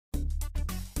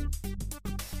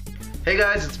Hey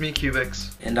guys, it's me,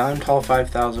 cyoubx. And I'm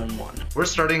Tall5001. We're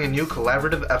starting a new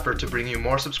collaborative effort to bring you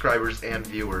more subscribers and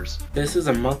viewers. This is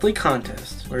a monthly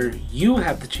contest where you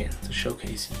have the chance to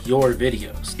showcase your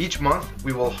videos. Each month,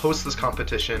 we will host this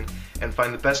competition and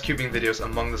find the best cubing videos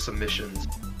among the submissions.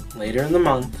 Later in the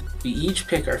month, we each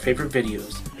pick our favorite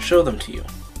videos and show them to you.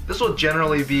 This will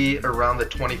generally be around the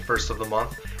 21st of the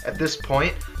month. At this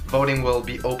point, voting will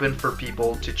be open for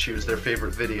people to choose their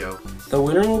favorite video. The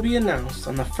winner will be announced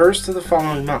on the 1st of the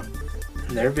following month,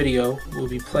 and their video will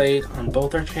be played on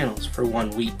both our channels for 1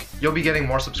 week. You'll be getting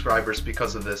more subscribers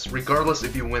because of this, regardless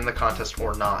if you win the contest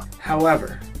or not.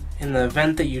 However, in the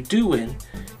event that you do win,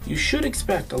 you should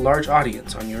expect a large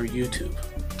audience on your YouTube.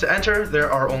 To enter,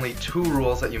 there are only 2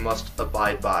 rules that you must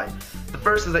abide by. The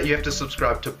first is that you have to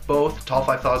subscribe to both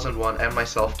Tall5001 and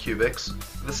myself, cyoubx.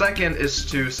 The second is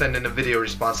to send in a video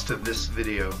response to this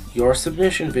video. Your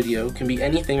submission video can be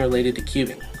anything related to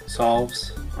cubing.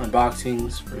 Solves,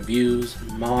 unboxings, reviews,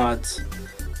 mods,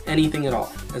 anything at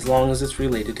all, as long as it's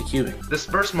related to cubing. This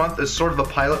first month is sort of a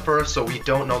pilot for us, so we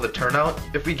don't know the turnout.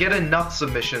 If we get enough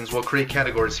submissions, we'll create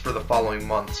categories for the following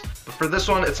months. But for this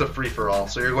one, it's a free-for-all,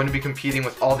 so you're going to be competing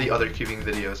with all the other cubing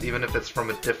videos, even if it's from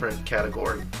a different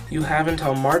category. You have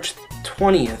until March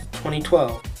 20th,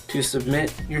 2012 to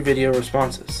submit your video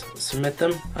responses. Submit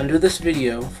them under this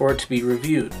video for it to be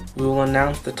reviewed. We will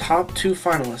announce the top 2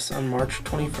 finalists on March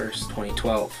 21st,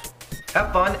 2012.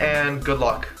 Have fun and good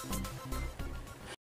luck!